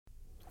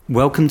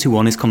Welcome to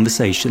Honest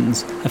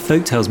Conversations, a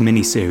Folktales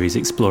mini-series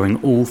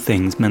exploring all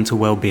things mental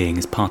well-being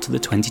as part of the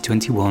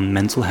 2021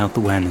 Mental Health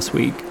Awareness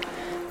Week.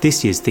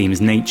 This year's theme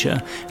is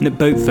nature, and at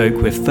Boatfolk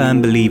we're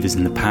firm believers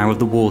in the power of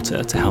the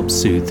water to help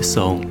soothe the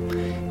soul.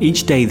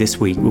 Each day this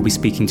week we'll be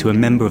speaking to a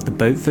member of the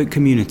Boatfolk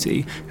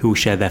community who will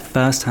share their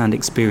first-hand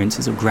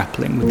experiences of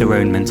grappling with their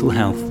own mental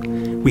health.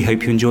 We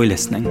hope you enjoy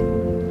listening.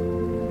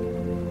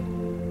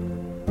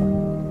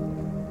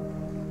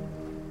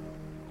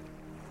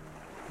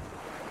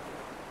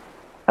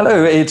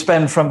 Hello, it's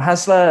Ben from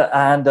Hasler,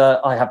 and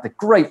I have the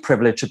great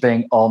privilege of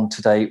being on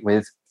today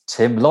with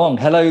Tim Long.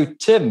 Hello,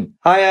 Tim.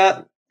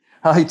 Hiya.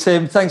 Hi,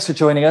 Tim. Thanks for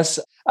joining us.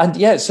 And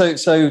yeah,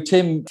 so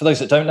Tim, for those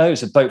that don't know,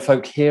 is a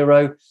Boatfolk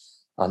hero,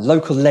 a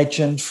local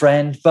legend,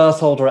 friend, berth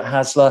holder at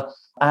Hasler,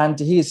 and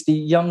he is the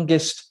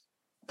youngest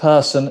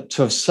person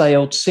to have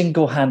sailed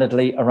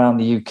single-handedly around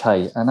the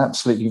UK, an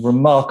absolutely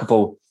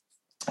remarkable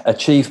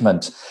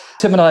achievement.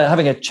 Tim and I are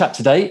having a chat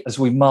today as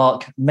we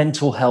mark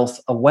Mental Health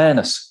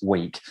Awareness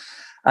Week.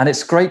 And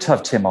it's great to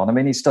have Tim on. I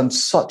mean, he's done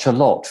such a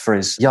lot for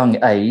his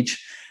young age.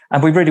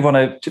 And we really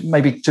want to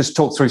maybe just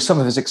talk through some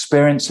of his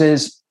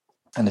experiences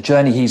and the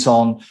journey he's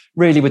on,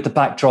 really with the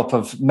backdrop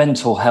of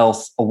mental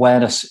health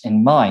awareness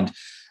in mind.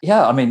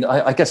 Yeah, I mean,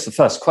 I guess the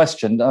first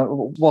question,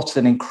 what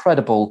an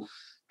incredible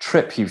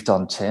trip you've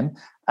done, Tim.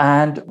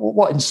 And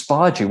what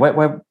inspired you? What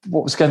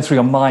was going through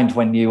your mind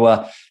when you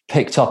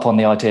picked up on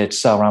the idea to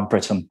sail around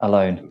Britain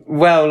alone?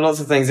 Well, lots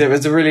of things. It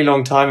was a really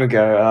long time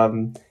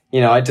ago.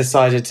 I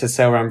decided to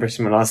sail around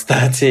Britain when I was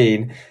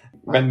 13,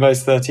 when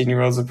most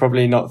 13-year-olds are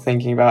probably not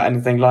thinking about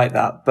anything like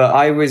that. But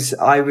I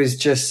was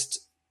just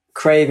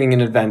craving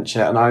an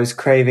adventure, and I was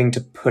craving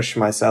to push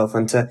myself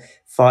and to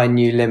find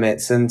new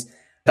limits. And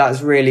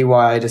that's really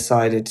why I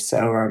decided to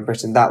sail around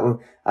Britain.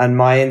 And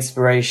my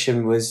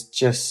inspiration was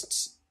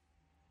just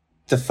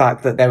the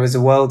fact that there was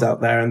a world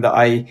out there, and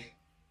that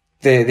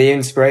the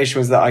inspiration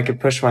was that I could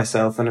push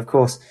myself. And of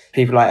course,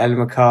 people like Ellen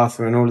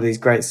MacArthur and all of these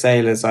great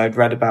sailors, I'd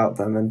read about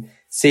them and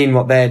seen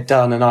what they had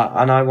done, and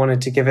I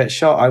wanted to give it a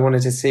shot. I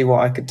wanted to see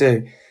what I could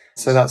do.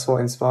 So that's what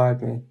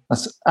inspired me.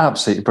 That's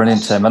absolutely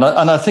brilliant, Tim. And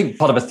I think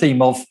part of a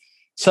theme of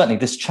certainly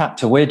this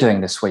chapter we're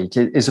doing this week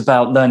is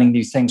about learning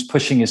new things,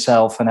 pushing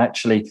yourself, and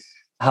actually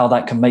how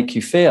that can make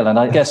you feel. And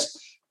I guess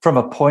from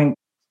a point,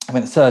 I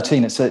mean, at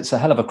 13, it's a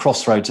hell of a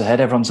crossroads ahead.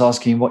 Everyone's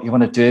asking you what you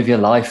want to do with your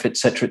life, et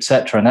cetera, et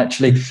cetera. And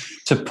actually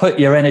to put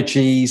your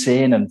energies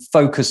in and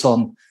focus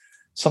on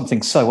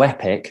something so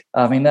epic,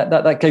 I mean,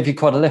 that gave you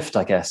quite a lift,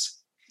 I guess.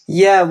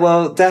 Yeah,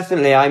 well,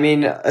 definitely. I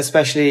mean,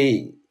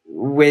 especially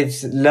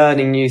with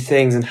learning new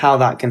things and how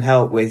that can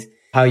help with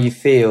how you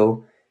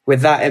feel.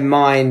 With that in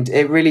mind,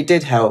 it really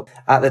did help.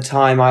 At the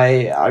time,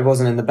 I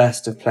wasn't in the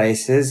best of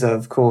places.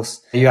 Of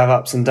course, you have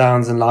ups and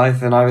downs in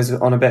life, and I was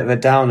on a bit of a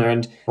downer.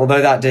 And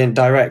although that didn't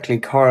directly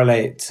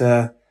correlate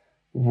to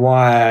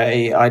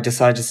why I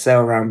decided to sail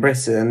around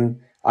Britain,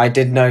 I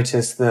did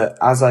notice that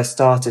as I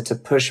started to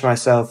push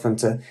myself and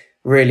to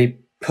really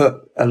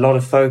put a lot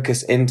of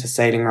focus into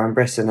sailing around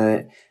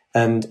Britain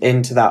and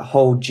into that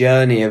whole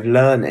journey of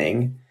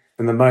learning,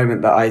 from the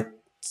moment that I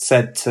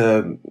said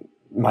to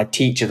my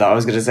teacher that I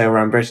was going to sail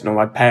around Britain, or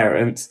my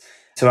parents,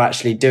 to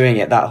actually doing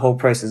it, that whole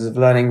process of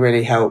learning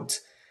really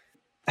helped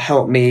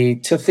me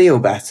to feel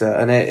better.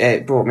 And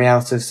it brought me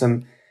out of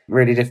some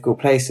really difficult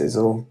places,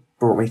 or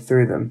brought me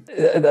through them.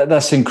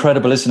 That's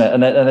incredible, isn't it?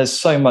 And there's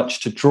so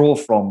much to draw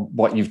from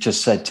what you've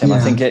just said, Tim. Yeah. I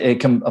think it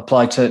can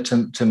apply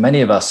to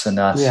many of us and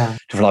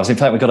different lives. In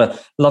fact, we've got a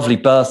lovely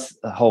berth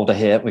holder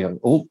here. We are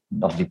all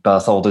lovely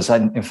berth holders.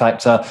 And in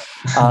fact,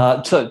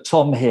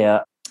 Tom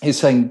here is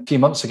saying a few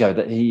months ago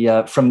that he,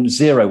 from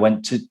zero,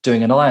 went to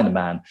doing an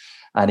Ironman,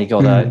 and he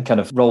got kind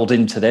of rolled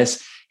into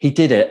this. He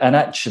did it, and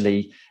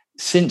actually,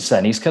 since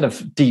then, he's kind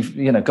of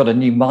got a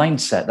new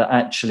mindset that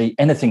actually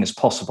anything is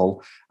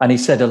possible. And he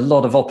said a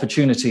lot of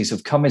opportunities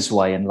have come his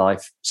way in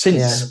life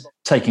since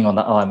taking on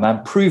that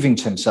Ironman, proving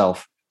to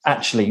himself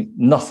actually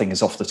nothing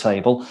is off the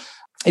table.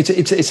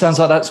 It sounds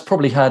like that's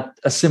probably had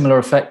a similar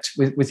effect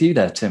with you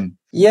there, Tim.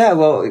 Yeah,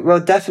 well,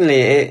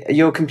 definitely.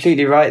 You're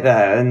completely right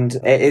there. And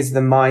it is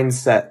the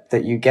mindset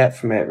that you get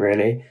from it,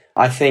 really.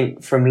 I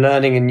think from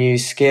learning a new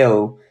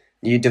skill,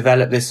 you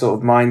develop this sort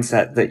of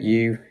mindset that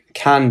you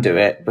can do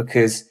it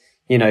because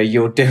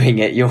you're doing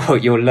it,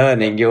 you're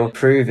learning, you're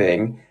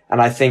proving.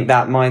 And I think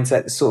that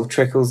mindset sort of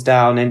trickles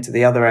down into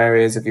the other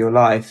areas of your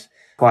life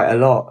quite a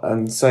lot.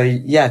 And so,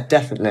 yeah,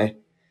 definitely.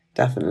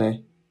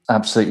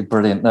 Absolutely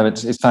brilliant. No,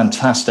 it's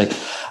fantastic.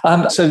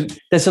 So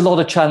there's a lot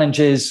of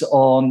challenges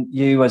on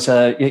you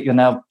you're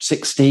now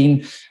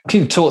 16.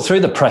 Can you talk through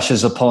the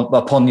pressures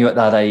upon you at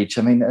that age?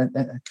 I mean,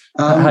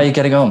 how are you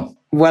getting on?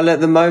 Well,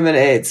 at the moment,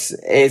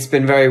 it's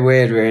been very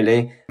weird,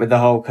 really. With the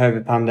whole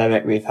COVID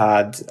pandemic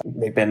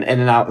we've been in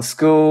and out of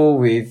school.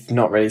 We've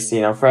not really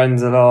seen our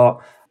friends a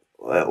lot.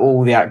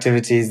 All the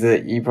activities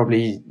that you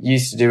probably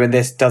used to do, and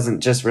this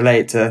doesn't just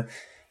relate to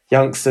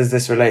youngsters,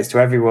 this relates to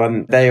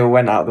everyone. They all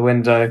went out the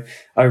window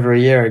over a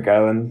year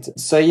ago. And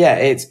so, yeah,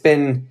 it's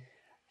been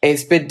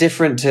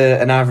different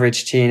to an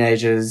average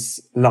teenager's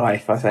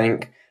life, I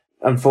think.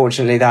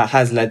 unfortunately, that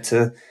has led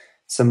to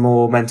some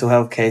more mental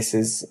health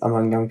cases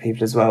among young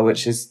people as well,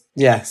 which is,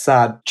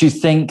 sad. Do you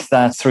think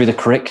that through the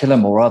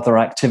curriculum or other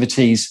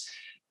activities,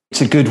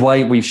 it's a good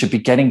way we should be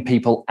getting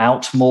people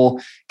out more,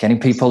 getting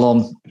people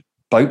on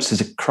boats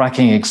is a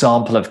cracking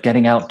example of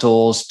getting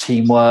outdoors,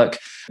 teamwork,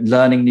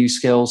 learning new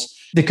skills?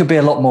 There could be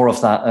a lot more of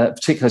that,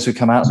 particularly as we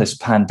come out of this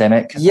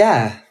pandemic.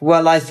 Yeah,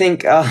 well, I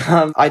think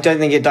I don't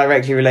think it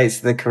directly relates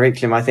to the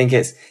curriculum. I think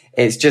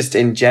it's just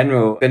in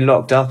general been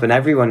locked up, and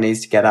everyone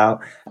needs to get out,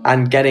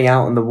 and getting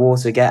out on the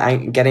water,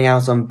 getting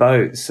out on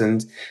boats,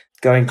 and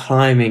going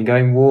climbing,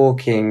 going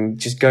walking,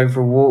 just going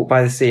for a walk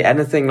by the sea.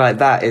 Anything like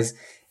that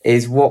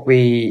is what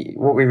we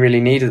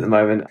really need at the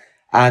moment,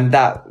 and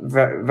that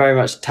very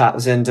much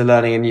taps into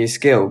learning a new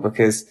skill,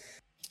 because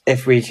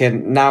if we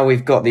can, now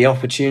we've got the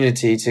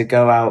opportunity to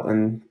go out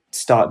and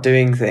start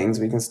doing things,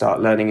 we can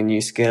start learning a new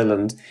skill,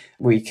 and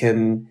we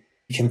can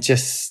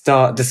just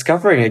start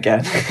discovering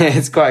again.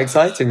 It's quite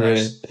exciting,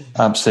 really.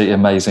 Absolutely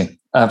amazing.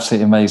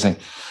 Absolutely amazing.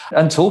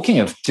 And talking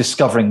of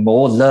discovering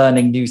more,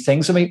 learning new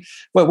things, I mean,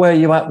 where are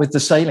you at with the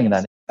sailing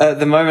then? At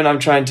the moment, I'm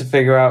trying to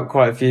figure out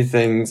quite a few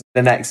things,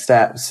 the next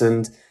steps.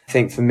 And I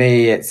think for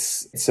me,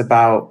 it's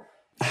about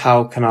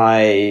how can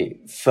I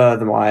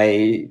further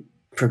my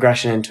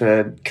progression into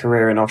a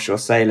career in offshore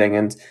sailing.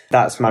 And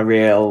that's my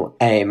real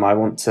aim. I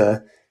want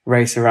to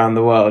race around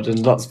the world,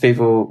 and lots of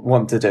people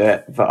want to do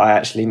it, but I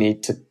actually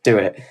need to do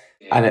it.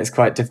 And it's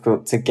quite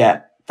difficult to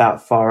get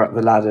that far up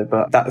the ladder.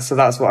 But that's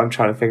what I'm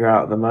trying to figure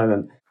out at the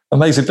moment.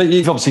 Amazing. But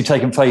you've obviously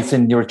taken faith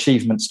in your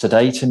achievements to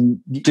date, and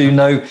you do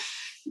know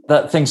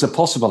that things are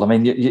possible. I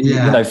mean, you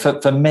know,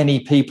 for many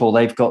people,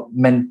 they've got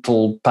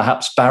mental,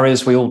 perhaps,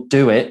 barriers. We all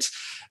do it.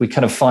 We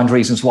kind of find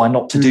reasons why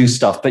not to do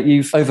stuff. But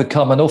you've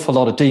overcome an awful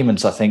lot of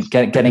demons, I think,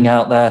 getting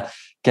out there,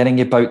 getting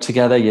your boat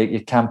together,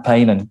 your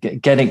campaign, and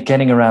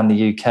getting around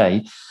the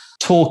UK,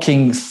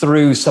 talking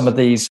through some of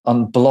these,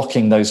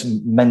 unblocking those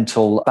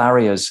mental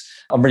barriers.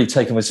 I'm really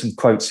taken with some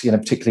quotes, you know,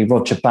 particularly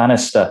Roger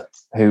Bannister,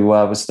 who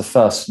was the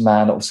first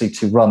man, obviously,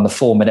 to run the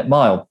 4-minute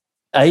mile.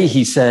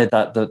 He said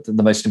that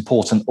the most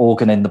important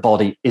organ in the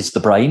body is the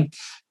brain,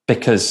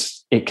 because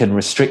it can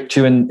restrict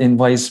you in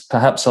ways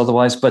perhaps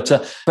otherwise. But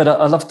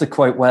I love the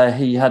quote where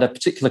he had a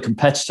particular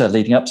competitor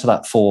leading up to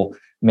that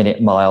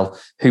 4-minute mile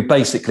who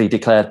basically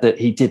declared that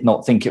he did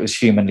not think it was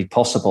humanly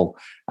possible.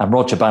 And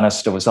Roger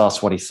Bannister was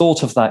asked what he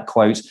thought of that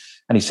quote,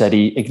 and he said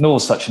he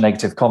ignores such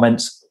negative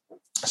comments.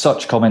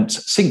 Such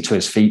comments sink to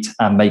his feet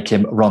and make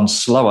him run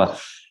slower.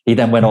 He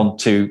then went on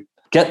to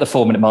get the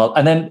 4-minute mile.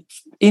 And then,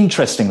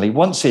 interestingly,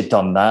 once he'd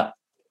done that,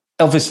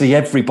 obviously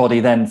everybody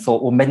then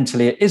thought, well,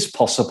 mentally it is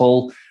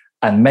possible,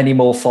 and many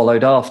more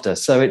followed after.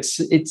 So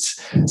it's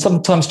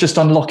sometimes just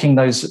unlocking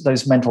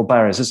those mental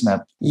barriers, isn't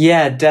it?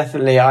 Yeah,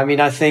 definitely. I mean,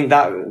 I think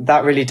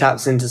that really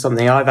taps into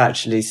something I've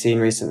actually seen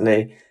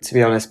recently. To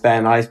be honest,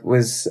 Ben, I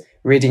was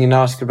reading an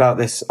article about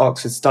this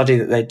Oxford study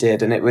that they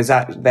did, and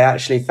they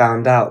actually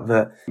found out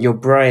that your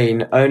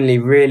brain only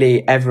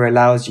really ever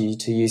allows you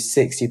to use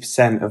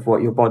 60% of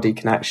what your body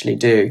can actually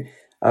do,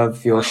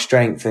 of your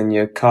strength and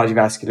your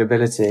cardiovascular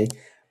ability.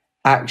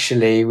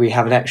 Actually, we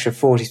have an extra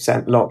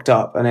 40% locked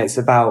up, and it's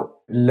about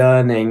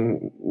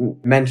learning,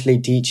 mentally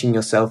teaching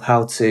yourself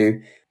how to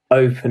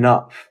open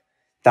up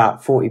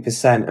that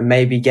 40% and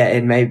maybe get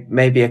in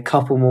maybe a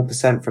couple more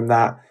percent from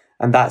that.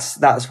 And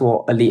that's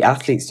what elite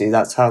athletes do.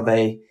 That's how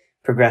they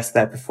progress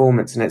their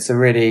performance. And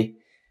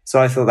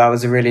so I thought that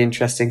was a really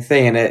interesting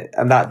thing.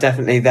 And that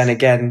definitely then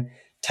again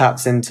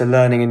taps into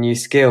learning a new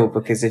skill,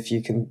 because if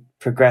you can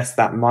progress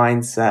that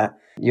mindset,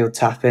 you'll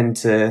tap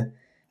into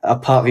a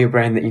part of your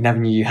brain that you never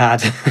knew you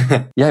had.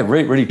 Yeah,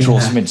 really draw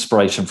some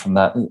inspiration from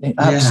that.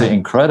 Absolutely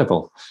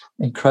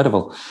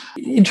incredible.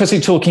 Interesting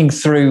talking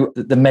through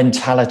the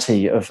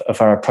mentality of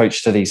our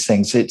approach to these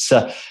things. It's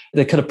the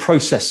kind of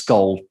process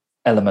goal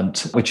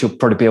element, which you'll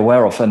probably be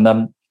aware of.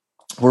 And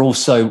we're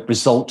also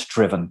result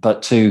driven,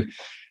 but to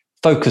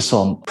focus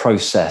on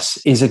process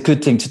is a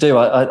good thing to do.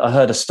 I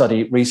heard a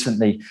study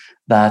recently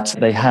that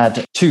they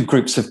had 2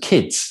 groups of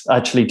kids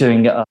actually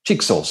doing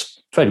jigsaws,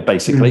 very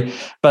basically.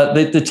 But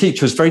the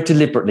teacher was very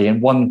deliberately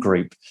in one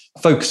group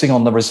focusing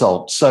on the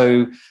result.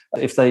 So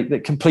if they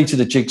completed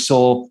a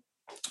jigsaw,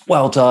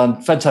 well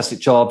done, fantastic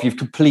job, you've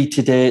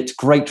completed it,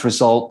 great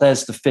result,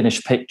 there's the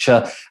finished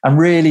picture, and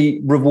really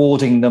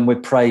rewarding them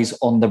with praise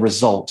on the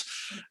result.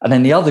 And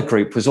then the other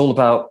group was all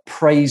about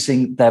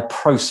praising their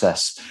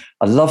process.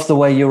 I love the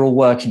way you're all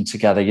working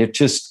together. You're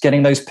just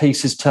getting those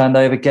pieces turned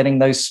over, getting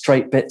those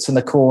straight bits in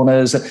the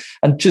corners,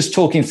 and just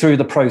talking through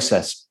the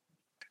process.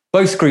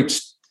 Both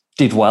groups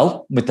did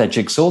well with their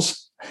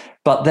jigsaws.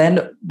 But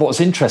then what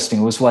was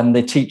interesting was when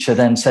the teacher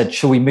then said,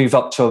 shall we move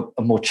up to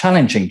a more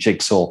challenging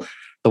jigsaw?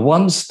 The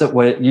ones that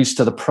were used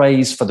to the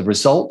praise for the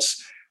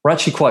results were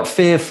actually quite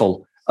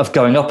fearful of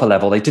going up a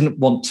level. They didn't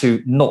want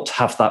to not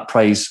have that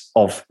praise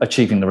of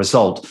achieving the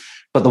result.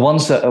 But the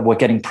ones that were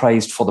getting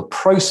praised for the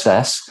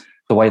process,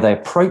 the way they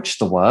approached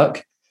the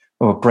work,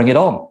 well, bring it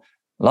on.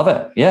 Love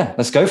it. Yeah,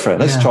 let's go for it.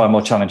 Let's try a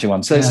more challenging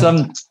one. So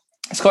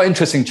it's quite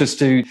interesting just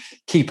to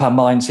keep our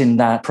minds in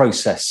that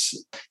process,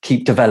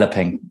 keep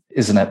developing,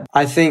 isn't it?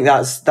 I think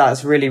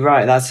that's really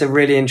right. That's a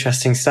really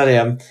interesting study.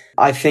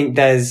 I think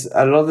there's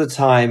a lot of the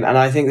time, and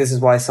I think this is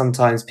why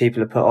sometimes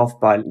people are put off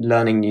by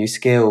learning new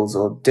skills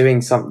or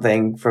doing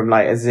something from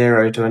like a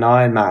 0 to an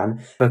Ironman,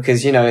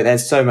 because,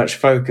 there's so much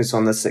focus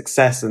on the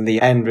success and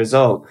the end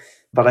result.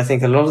 But I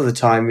think a lot of the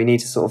time we need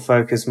to sort of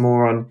focus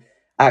more on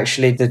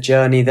actually the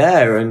journey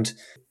there. And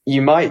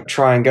you might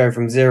try and go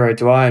from 0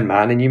 to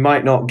Ironman and you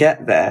might not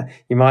get there.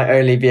 You might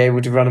only be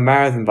able to run a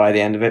marathon by the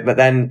end of it, but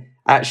then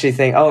actually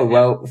think, oh,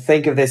 well,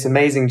 think of this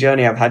amazing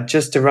journey I've had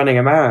just to running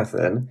a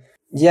marathon.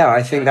 Yeah,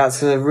 I think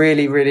that's a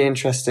really, really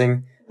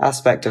interesting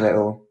aspect of it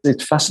all.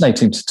 It's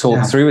fascinating to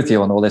talk through with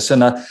you on all this.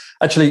 And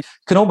actually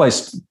can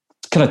almost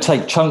kind of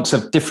take chunks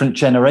of different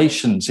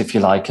generations, if you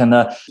like. And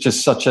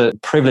just such a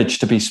privilege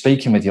to be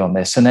speaking with you on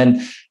this. And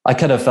then I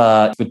kind of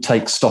would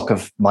take stock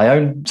of my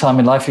own time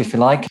in life, if you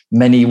like.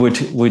 Many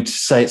would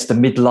say it's the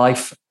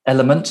midlife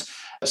element,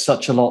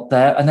 such a lot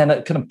there. And then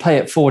kind of pay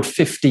it forward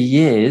 50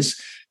 years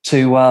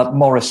to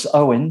Maurice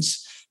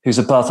Owens, who's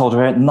a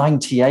Bertholder at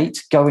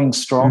 98, going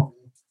strong.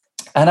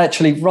 And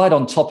actually, right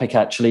on topic,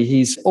 actually,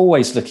 he's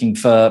always looking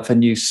for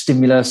new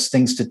stimulus,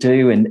 things to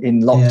do.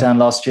 In lockdown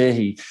last year,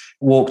 he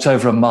walked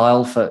over a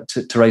mile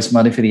to raise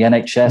money for the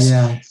NHS.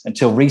 Yeah.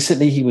 Until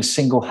recently, he was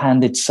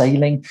single-handed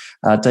sailing,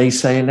 day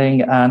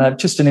sailing, and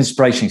just an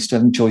inspiration. He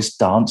still enjoys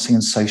dancing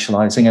and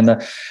socialising.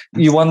 And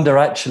you wonder,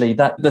 actually,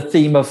 that the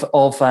theme of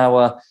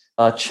our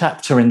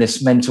chapter in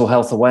this Mental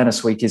Health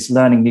Awareness Week is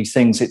learning new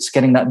things. It's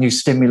getting that new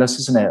stimulus,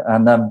 isn't it?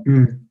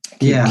 And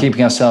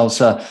keeping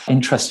ourselves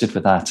interested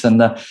with that.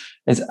 And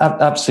it's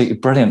absolutely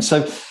brilliant.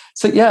 So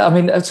yeah, I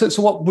mean,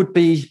 so what would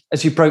be,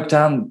 as you broke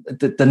down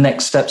the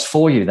next steps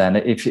for you then,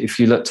 if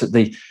you looked at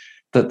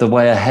the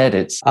way ahead?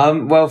 It's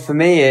well, for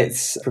me,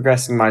 it's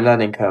progressing my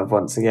learning curve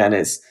once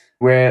again.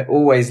 We're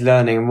always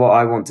learning, and what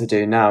I want to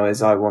do now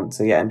is I want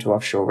to get into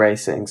offshore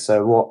racing.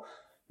 So what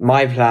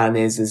my plan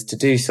is to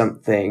do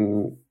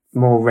something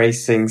more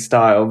racing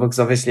style, because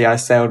obviously I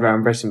sailed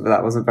around Britain, but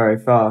that wasn't very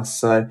fast.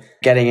 So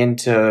getting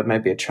into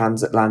maybe a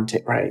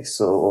transatlantic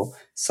race or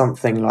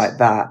something like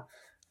that.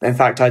 In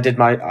fact, I did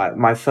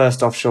my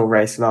first offshore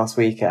race last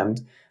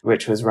weekend,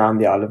 which was around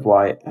the Isle of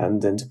Wight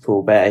and into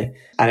Poole Bay.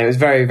 And it was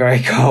very,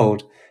 very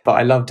cold, but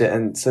I loved it.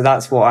 And so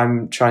that's what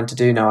I'm trying to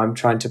do now. I'm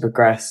trying to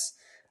progress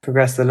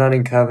the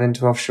learning curve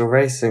into offshore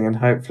racing and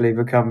hopefully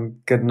become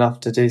good enough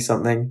to do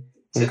something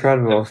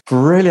incredible.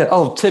 Brilliant.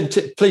 Oh, Tim,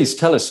 please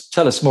tell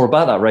us more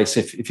about that race,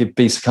 if you'd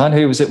be so kind.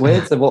 Who was it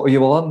with? What were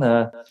you all on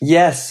there?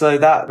 Yes, so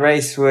that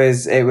race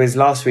was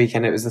last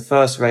weekend. It was the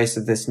first race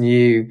of this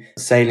new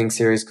sailing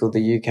series called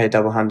the UK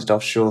Double-Handed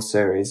Offshore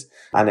Series.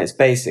 And it's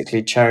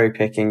basically cherry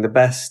picking the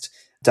best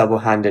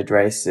double-handed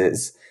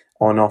races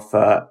on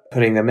offer,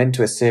 putting them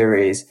into a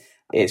series.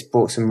 It's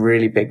brought some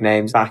really big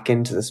names back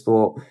into the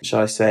sport. Shall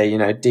I say,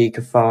 Dee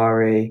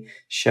Caffari,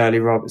 Shirley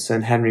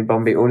Robertson, Henry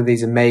Bomby, all of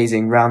these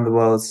amazing round the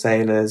world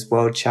sailors,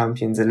 world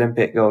champions,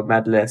 Olympic gold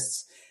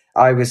medalists.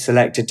 I was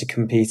selected to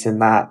compete in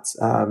that.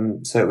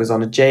 So it was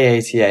on a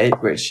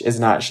J88, which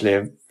isn't actually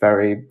a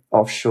very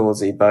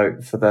offshoresy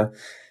boat for the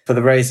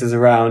racers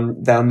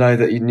around. They'll know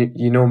that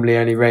you normally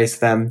only race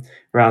them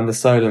around the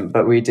Solent,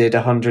 but we did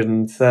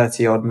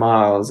 130 odd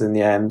miles in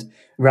the end,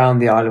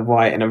 round the Isle of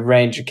Wight in a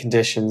range of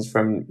conditions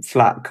from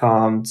flat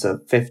calm to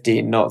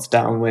 15 knots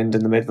downwind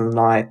in the middle of the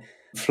night,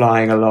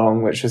 flying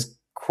along, which was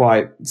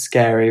quite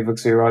scary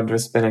because we were under a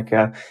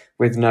spinnaker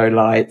with no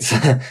lights,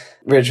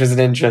 which was an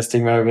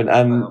interesting moment.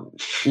 And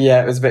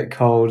yeah, it was a bit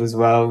cold as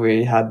well.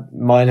 We had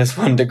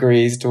 -1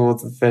 degrees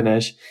towards the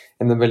finish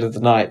in the middle of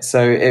the night.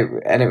 So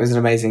it was an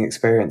amazing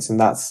experience.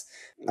 And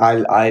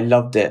I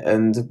loved it.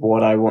 And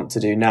what I want to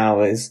do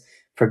now is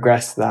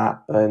progress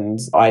that. And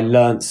I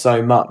learned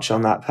so much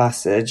on that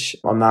passage,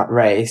 on that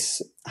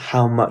race.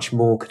 How much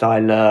more could I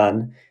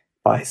learn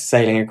by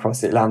sailing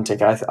across the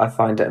Atlantic? I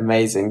find it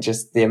amazing,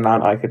 just the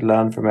amount I could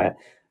learn from it.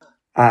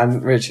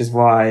 And which is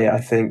why I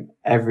think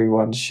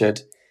everyone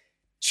should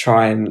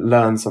try and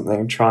learn something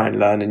and try and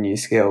learn a new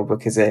skill,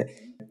 because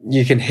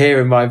you can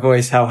hear in my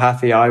voice how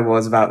happy I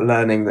was about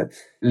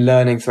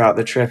learning throughout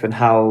the trip and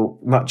how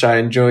much I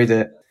enjoyed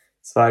it.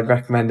 So I'd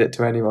recommend it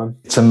to anyone.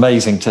 It's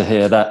amazing to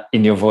hear that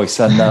in your voice,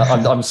 and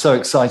I'm so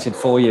excited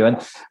for you, and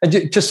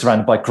just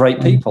surrounded by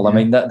great people. I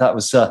mean, that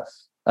was a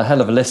hell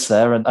of a list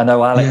there, and I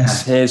know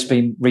Alex here has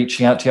been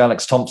reaching out to you,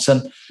 Alex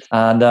Thompson,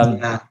 and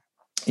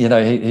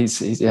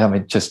he's I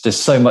mean, just there's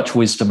so much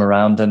wisdom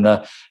around, and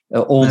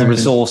all the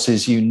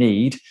resources you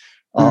need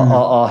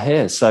are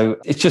here. So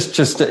it's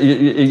just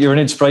you're an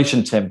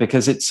inspiration, Tim,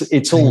 because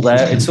it's all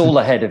there, it's all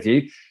ahead of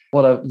you.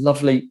 What a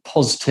lovely,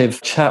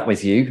 positive chat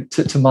with you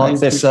to mark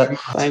this.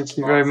 Thank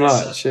you very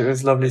much. It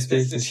was lovely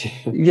speaking to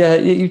you. Yeah,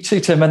 you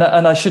too, Tim. And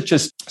I should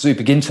just, as we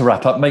begin to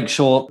wrap up, make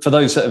sure for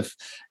those that have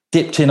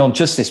dipped in on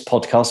just this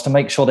podcast, to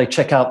make sure they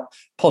check out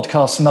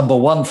podcast number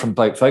 1 from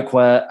Boat Folk,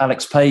 where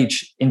Alex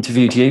Page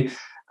interviewed you.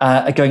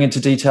 going into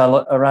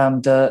detail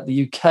around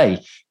the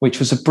UK, which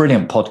was a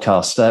brilliant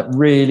podcast.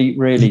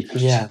 Really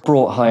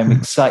brought home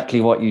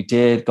exactly what you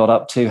did, got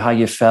up to, how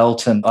you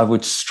felt. And I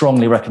would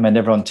strongly recommend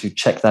everyone to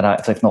check that out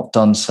if they've not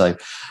done so.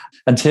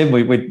 And Tim,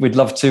 we'd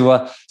love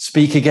to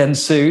speak again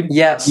soon.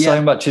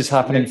 So much is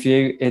happening for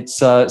you. It's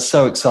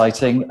so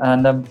exciting.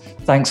 And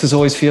thanks as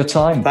always for your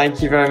time.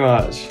 Thank you very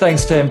much.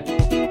 Thanks,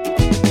 Tim.